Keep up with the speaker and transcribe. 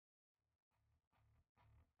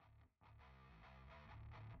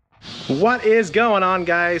What is going on,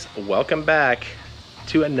 guys? Welcome back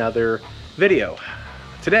to another video.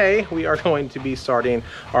 Today we are going to be starting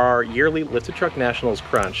our yearly Lifted Truck Nationals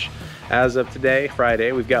crunch. As of today,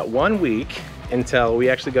 Friday, we've got 1 week until we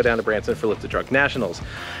actually go down to Branson for Lifted Truck Nationals.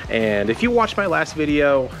 And if you watched my last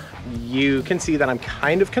video, you can see that I'm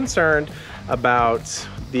kind of concerned about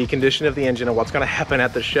the condition of the engine and what's going to happen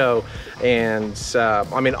at the show. And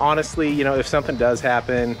I mean, honestly, you know, if something does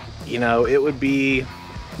happen, you know, it would be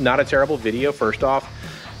not a terrible video, first off,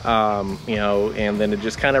 you know, and then it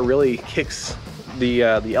just kind of really kicks the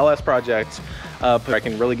LS project up. I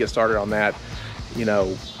can really get started on that, you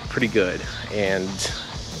know, pretty good. And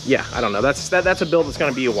yeah, I don't know, that's a build that's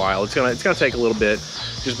going to be a while. It's gonna take a little bit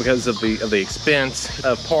just because of the expense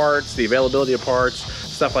of parts, the availability of parts,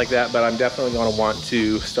 stuff like that. But I'm definitely going to want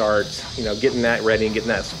to start, you know, getting that ready and getting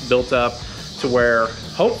that built up to where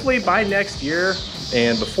hopefully by next year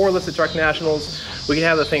and before Lifted Truck Nationals, we can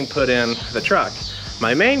have the thing put in the truck.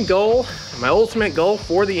 My main goal, my ultimate goal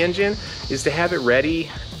for the engine is to have it ready.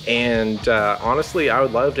 And honestly, I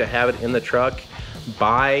would love to have it in the truck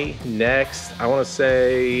by next, I want to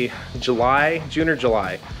say June or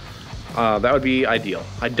July. That would be ideal.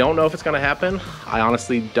 I don't know if it's going to happen. I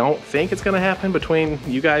honestly don't think it's going to happen between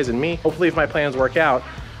you guys and me. Hopefully, if my plans work out,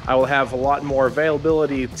 I will have a lot more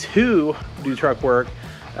availability to do truck work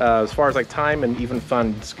as far as like time and even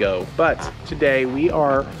funds go. But today we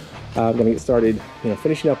are going to get started, you know,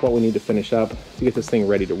 finishing up what we need to finish up to get this thing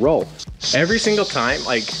ready to roll. Every single time,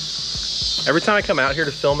 like every time I come out here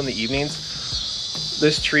to film in the evenings,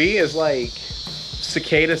 this tree is like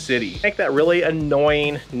cicada city. Make that really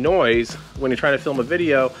annoying noise when you're trying to film a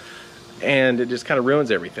video, and it just kind of ruins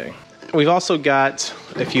everything. We've also got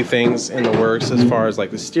a few things in the works as far as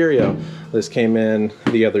like the stereo. This came in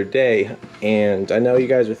the other day, and I know you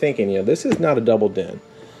guys are thinking, you know, this is not a double din.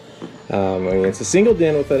 I mean, it's a single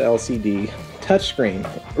din with an LCD touchscreen.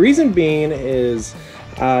 Reason being is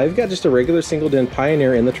I've got just a regular single din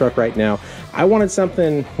Pioneer in the truck right now. I wanted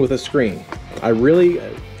something with a screen. I really,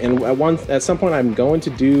 and at some point I'm going to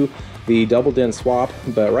do the double din swap,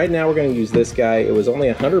 but right now we're going to use this guy. It was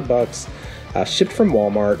only $100. Shipped from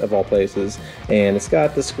Walmart of all places, and it's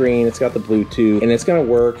got the screen, it's got the Bluetooth, and it's going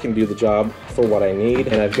to work and do the job for what I need.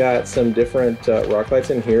 And I've got some different rock lights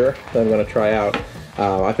in here that I'm going to try out.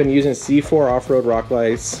 I've been using C4 off-road rock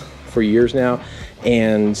lights for years now,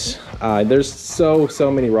 and there's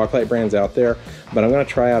so many rock light brands out there, but I'm going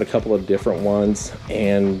to try out a couple of different ones,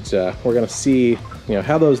 and we're going to see, you know,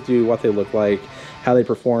 how those do, what they look like, how they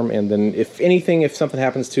perform, and then if something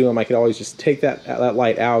happens to them, I could always just take that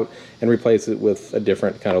light out and replace it with a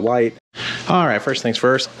different kind of light. All right, first things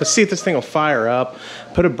first, let's see if this thing will fire up.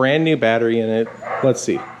 Put a brand new battery in it. Let's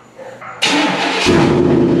see.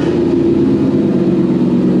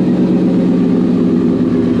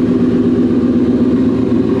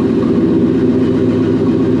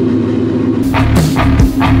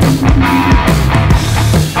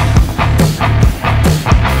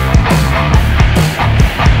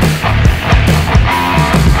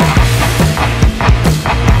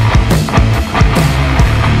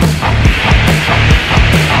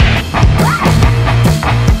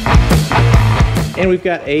 And we've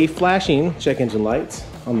got a flashing check engine lights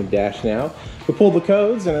on the dash now. We pulled the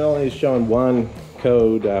codes, and it only is showing one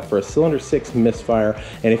code for a cylinder 6 misfire.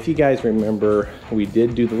 And if you guys remember, we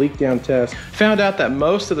did do the leak down test. Found out that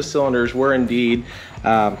most of the cylinders were indeed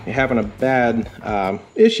having a bad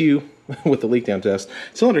issue with the leak down test.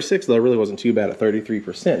 Cylinder 6 though really wasn't too bad at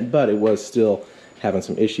 33%, but it was still having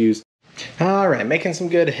some issues. All right, making some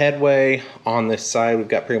good headway on this side. We've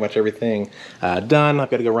got pretty much everything done.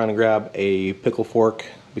 I've got to go run and grab a pickle fork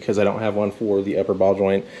because I don't have one for the upper ball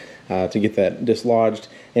joint to get that dislodged,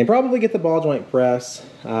 and probably get the ball joint press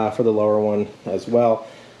for the lower one as well,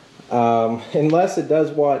 unless it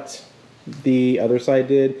does what the other side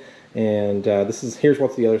did. And here's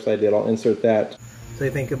what the other side did. I'll insert that. So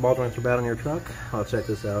you think the ball joints are bad on your truck? I'll check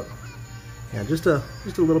this out. Yeah, just a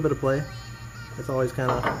little bit of play. It's always kind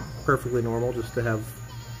of perfectly normal just to have,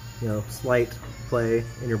 you know, slight play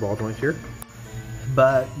in your ball joint here.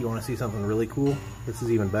 But you want to see something really cool? This is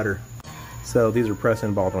even better. So these are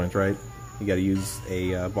press-in ball joints, right? You got to use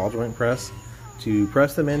a ball joint press to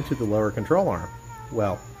press them into the lower control arm.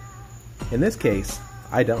 Well, in this case,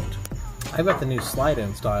 I don't. I've got the new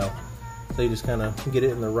slide-in style. So you just kind of get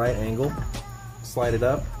it in the right angle, slide it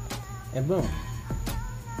up, and boom.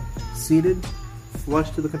 Seated,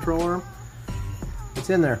 flush to the control arm. It's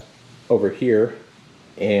in there. Over here,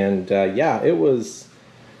 and yeah, that was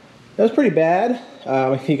pretty bad.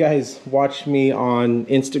 If you guys watch me on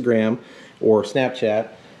Instagram or Snapchat,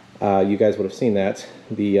 you guys would have seen that.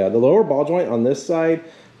 The lower ball joint on this side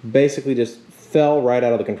basically just fell right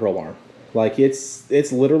out of the control arm. Like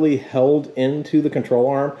it's literally held into the control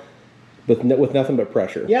arm with nothing but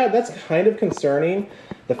pressure. Yeah, that's kind of concerning,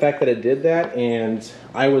 the fact that it did that, and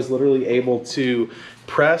I was literally able to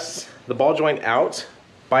press the ball joint out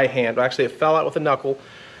by hand. Actually, it fell out with a knuckle,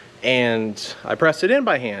 and I pressed it in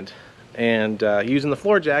by hand. And using the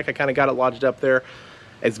floor jack, I kind of got it lodged up there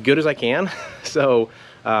as good as I can. So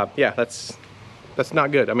yeah, that's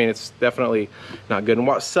not good. I mean, it's definitely not good. And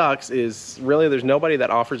what sucks is really there's nobody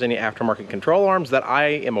that offers any aftermarket control arms that I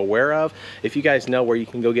am aware of. If you guys know where you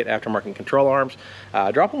can go get aftermarket control arms,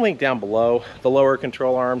 drop a link down below. The lower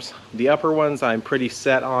control arms, the upper ones I'm pretty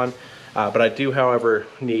set on, but I do, however,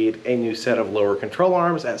 need a new set of lower control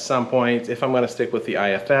arms at some point if I'm going to stick with the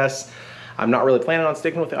IFS. I'm not really planning on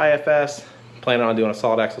sticking with the IFS. Planning on doing a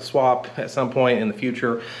solid axle swap at some point in the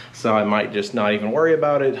future, so I might just not even worry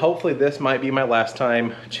about it. Hopefully this might be my last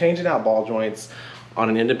time changing out ball joints on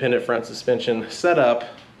an independent front suspension setup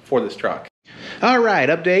for this truck. All right,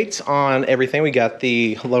 updates on everything. We got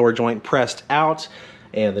the lower joint pressed out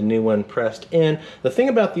and the new one pressed in. The thing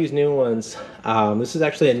about these new ones, this is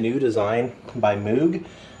actually a new design by Moog.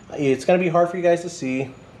 It's gonna be hard for you guys to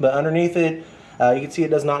see, but underneath it, you can see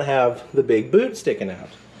it does not have the big boot sticking out.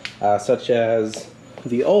 Such as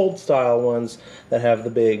the old style ones that have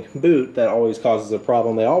the big boot. That always causes a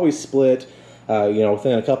problem. They always split, you know,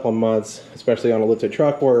 within a couple of months, especially on a lifted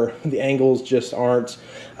truck where the angles just aren't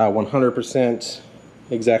 100%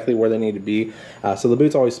 exactly where they need to be. So the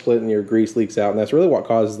boots always split and your grease leaks out, and that's really what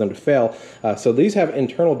causes them to fail. So these have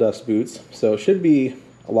internal dust boots, so it should be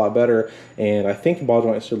a lot better, and I think the ball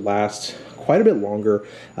joint should last quite a bit longer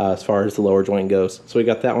as far as the lower joint goes. So we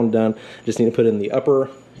got that one done. Just need to put in the upper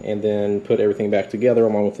and then put everything back together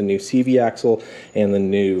along with the new CV axle and the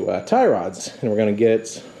new tie rods. And we're gonna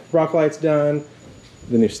get rock lights done,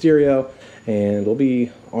 the new stereo, and we'll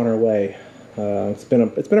be on our way. It's been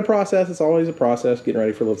a process. It's always a process getting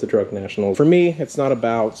ready for Lifted Truck Nationals. For me, it's not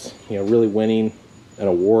about, you know, really winning an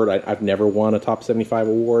award. I've never won a top 75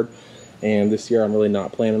 award, and this year I'm really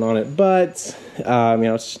not planning on it. But you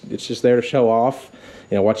know, it's just there to show off,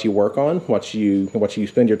 you know, what you work on, what you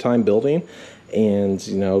spend your time building, and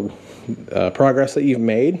you know, progress that you've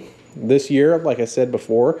made this year. Like I said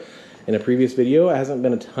before in a previous video, it hasn't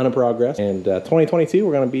been a ton of progress, and 2022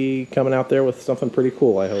 we're going to be coming out there with something pretty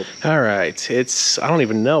cool, I hope. All right, I don't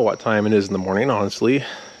even know what time it is in the morning, honestly.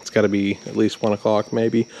 It's got to be at least 1 o'clock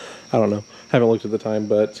maybe, I don't know, haven't looked at the time.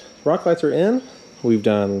 But rock lights are in. We've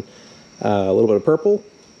done a little bit of purple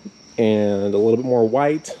and a little bit more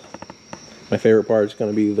white. My favorite part is going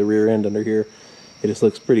to be the rear end under here. It just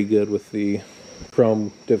looks pretty good with the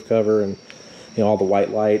chrome div cover and, you know, all the white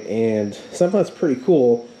light. And something that's pretty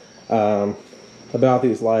cool about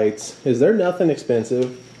these lights is they're nothing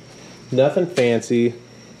expensive, nothing fancy.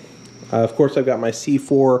 Of course, I've got my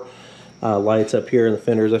C4 lights up here in the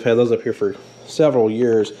fenders. I've had those up here for several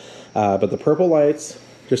years, but the purple lights,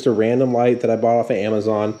 just a random light that I bought off of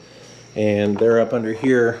Amazon, and they're up under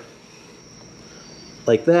here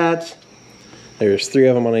like that. There's 3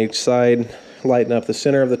 of them on each side, lighting up the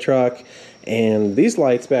center of the truck. And these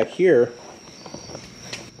lights back here,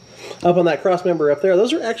 up on that cross member up there,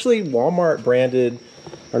 those are actually Walmart branded,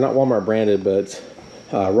 or not Walmart branded, but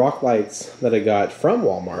rock lights that I got from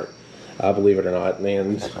Walmart, believe it or not.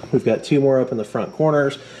 And we've got 2 more up in the front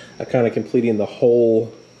corners, kind of completing the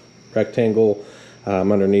whole rectangle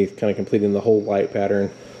underneath, kind of completing the whole light pattern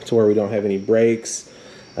to where we don't have any breaks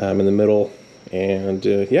in the middle. And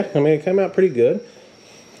yeah, I mean, it came out pretty good.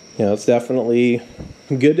 You know, it's definitely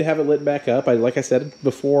good to have it lit back up. Like I said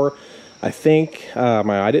before, I think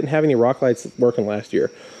I didn't have any rock lights working last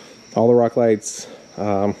year. All the rock lights,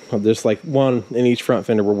 there's like 1 in each front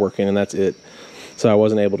fender were working, and that's it. So I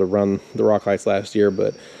wasn't able to run the rock lights last year.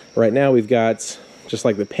 But right now we've got, just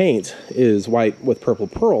like the paint is white with purple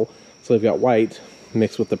pearl, so we've got white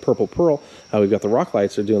mixed with the purple pearl. We've got the rock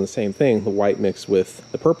lights are doing the same thing, the white mixed with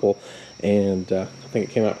the purple, and I think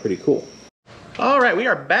it came out pretty cool. All right, we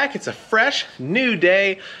are back. It's a fresh new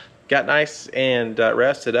day. Got nice and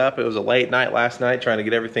rested up. It was a late night last night trying to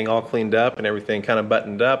get everything all cleaned up and everything kind of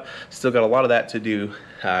buttoned up. Still got a lot of that to do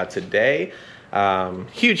today.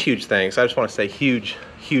 Huge thanks. I just want to say huge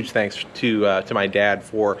thanks to my dad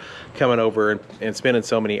for coming over and spending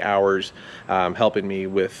so many hours helping me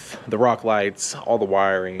with the rock lights, all the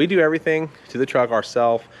wiring. We do everything to the truck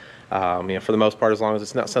ourselves. You know, for the most part, as long as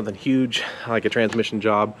it's not something huge like a transmission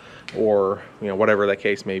job or, you know, whatever that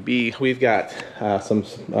case may be. We've got some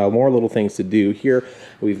more little things to do here.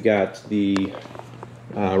 We've got the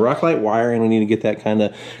rock light wiring. We need to get that kind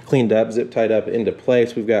of cleaned up, zip tied up into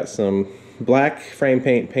place. We've got some black frame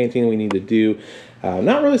painting we need to do.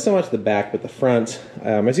 Not really so much the back, but the front.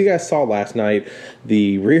 As you guys saw last night,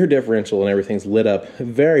 the rear differential and everything's lit up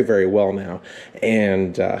very, very well now.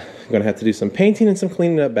 And I'm gonna have to do some painting and some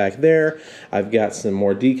cleaning up back there. I've got some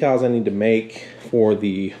more decals I need to make for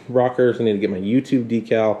the rockers. I need to get my YouTube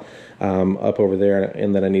decal up over there,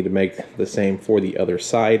 and then I need to make the same for the other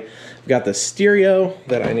side. I've got the stereo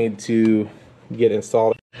that I need to get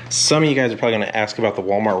installed. Some of you guys are probably going to ask about the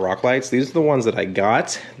Walmart rock lights. These are the ones that I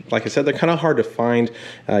got. Like I said, they're kind of hard to find.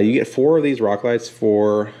 You get 4 of these rock lights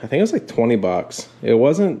for, I think it was like 20 bucks. It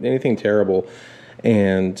wasn't anything terrible,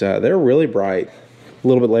 and they're really bright. A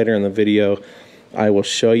little bit later in the video, I will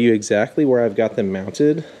show you exactly where I've got them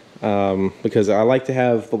mounted, because I like to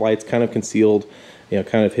have the lights kind of concealed, you know,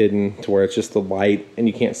 kind of hidden to where it's just the light and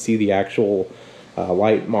you can't see the actual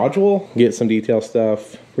light module. Get some detail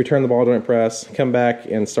stuff, return the ball joint press, come back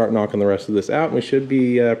and start knocking the rest of this out, and we should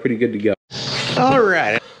be pretty good to go. All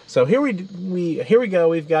right, so here we go.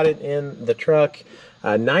 We've got it in the truck,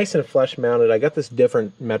 nice and flush mounted. I got this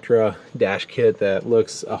different Metra dash kit that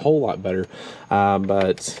looks a whole lot better,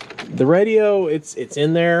 but the radio, it's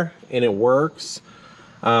in there and it works.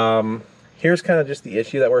 Here's kind of just the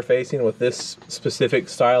issue that we're facing with this specific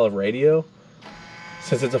style of radio.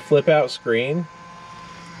 Since it's a flip out screen,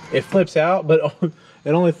 it flips out, but it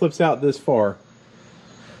only flips out this far.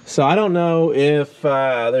 So I don't know if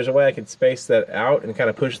there's a way I could space that out and kind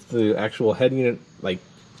of push the actual head unit like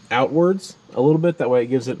outwards a little bit. That way it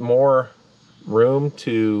gives it more room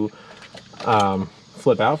to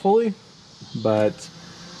flip out fully. But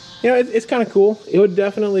you know, it's kind of cool. It would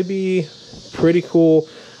definitely be pretty cool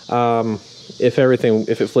if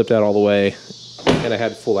it flipped out all the way and I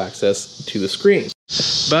had full access to the screen.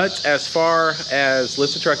 But as far as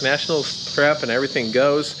Lifted Truck Nationals prep and everything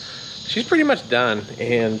goes, she's pretty much done.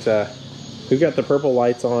 And we've got the purple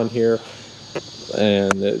lights on here,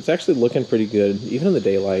 and it's actually looking pretty good, even in the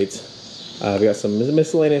daylight. We've got some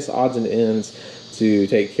miscellaneous odds and ends to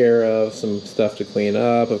take care of, some stuff to clean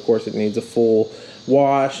up. Of course, it needs a full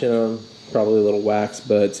wash and probably a little wax,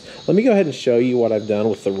 but let me go ahead and show you what I've done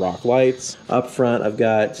with the rock lights. Up front, I've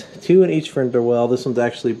got 2 in each fender well. This one's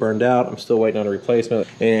actually burned out. I'm still waiting on a replacement.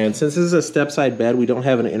 And since this is a step-side bed, we don't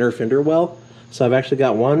have an inner fender well. So I've actually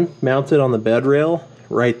got one mounted on the bed rail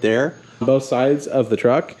right there, on both sides of the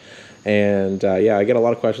truck. And yeah, I get a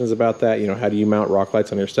lot of questions about that. You know, how do you mount rock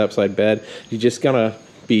lights on your step-side bed? You just gonna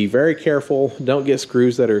be very careful. Don't get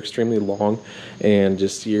screws that are extremely long, and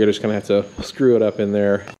you're just gonna have to screw it up in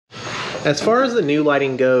there. As far as the new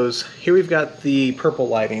lighting goes, here we've got the purple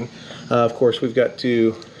lighting. Of course, we've got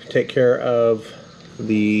to take care of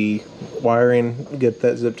the wiring, get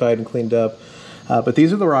that zip tied and cleaned up. But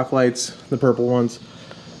these are the rock lights, the purple ones.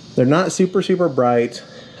 They're not super, super bright,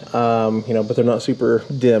 you know, but they're not super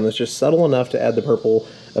dim. It's just subtle enough to add the purple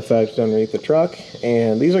effect underneath the truck.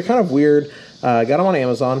 And these are kind of weird. I got them on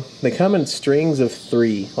Amazon. They come in strings of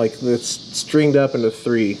 3, like it's stringed up into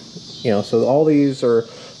 3. You know, so all these are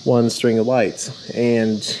one string of lights,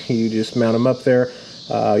 and you just mount them up there.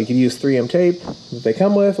 You could use 3M tape that they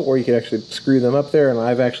come with, or you could actually screw them up there, and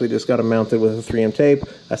I've actually just got them mounted with a 3M tape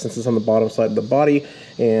since it's on the bottom side of the body,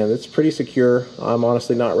 and it's pretty secure. I'm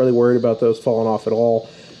honestly not really worried about those falling off at all.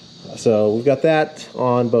 So we've got that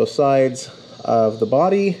on both sides of the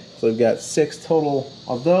body. So we've got 6 total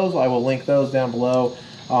of those. I will link those down below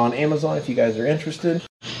on Amazon if you guys are interested.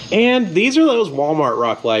 And these are those Walmart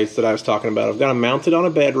rock lights that I was talking about. I've got them mounted on a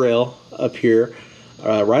bed rail up here,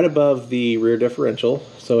 right above the rear differential.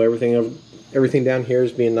 So everything down here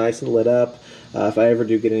is being nice and lit up. If I ever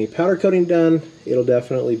do get any powder coating done, it'll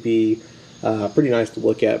definitely be pretty nice to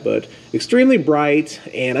look at, but extremely bright.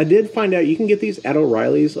 And I did find out you can get these at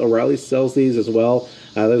O'Reilly's. O'Reilly's sells these as well.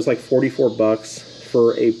 There's like 44 bucks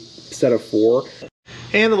for a set of 4.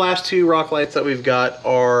 And the last 2 rock lights that we've got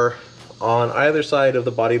are on either side of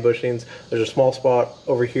the body bushings. There's a small spot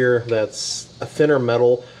over here that's a thinner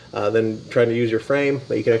metal than trying to use your frame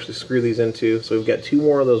that you can actually screw these into. So we've got 2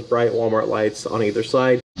 more of those bright Walmart lights on either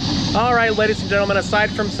side. All right, ladies and gentlemen,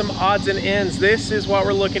 aside from some odds and ends, this is what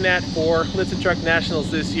we're looking at for Lifted Truck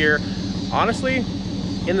Nationals this year. Honestly,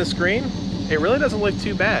 in the screen, it really doesn't look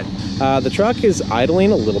too bad. The truck is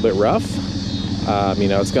idling a little bit rough. You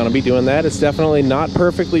know, it's gonna be doing that. It's definitely not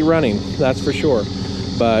perfectly running, that's for sure.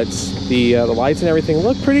 But the lights and everything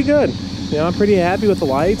look pretty good. You know, I'm pretty happy with the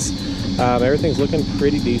lights. Everything's looking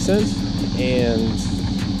pretty decent, and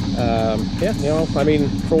yeah, you know, I mean,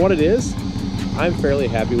 for what it is, I'm fairly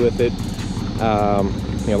happy with it.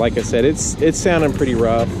 You know, like I said, it's sounding pretty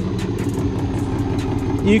rough.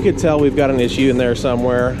 You could tell we've got an issue in there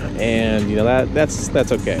somewhere, and you know, that's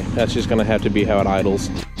okay. That's just gonna have to be how it idles.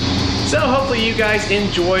 So hopefully you guys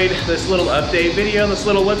enjoyed this little update video, this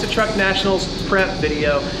little Lifted Truck Nationals prep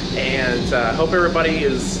video, and hope everybody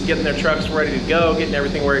is getting their trucks ready to go, getting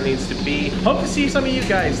everything where it needs to be. Hope to see some of you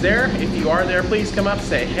guys there. If you are there, please come up,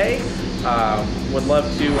 say hey. Would love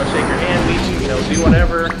to shake your hand, meet you, do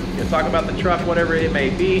whatever, talk about the truck, whatever it may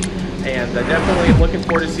be. And definitely looking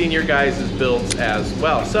forward to seeing your guys' builds as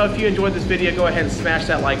well. So if you enjoyed this video, go ahead and smash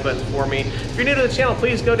that like button for me. If you're new to the channel,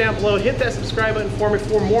 please go down below, hit that subscribe button for me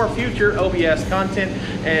for more future OBS content.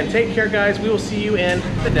 And take care, guys. We will see you in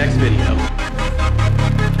the next video.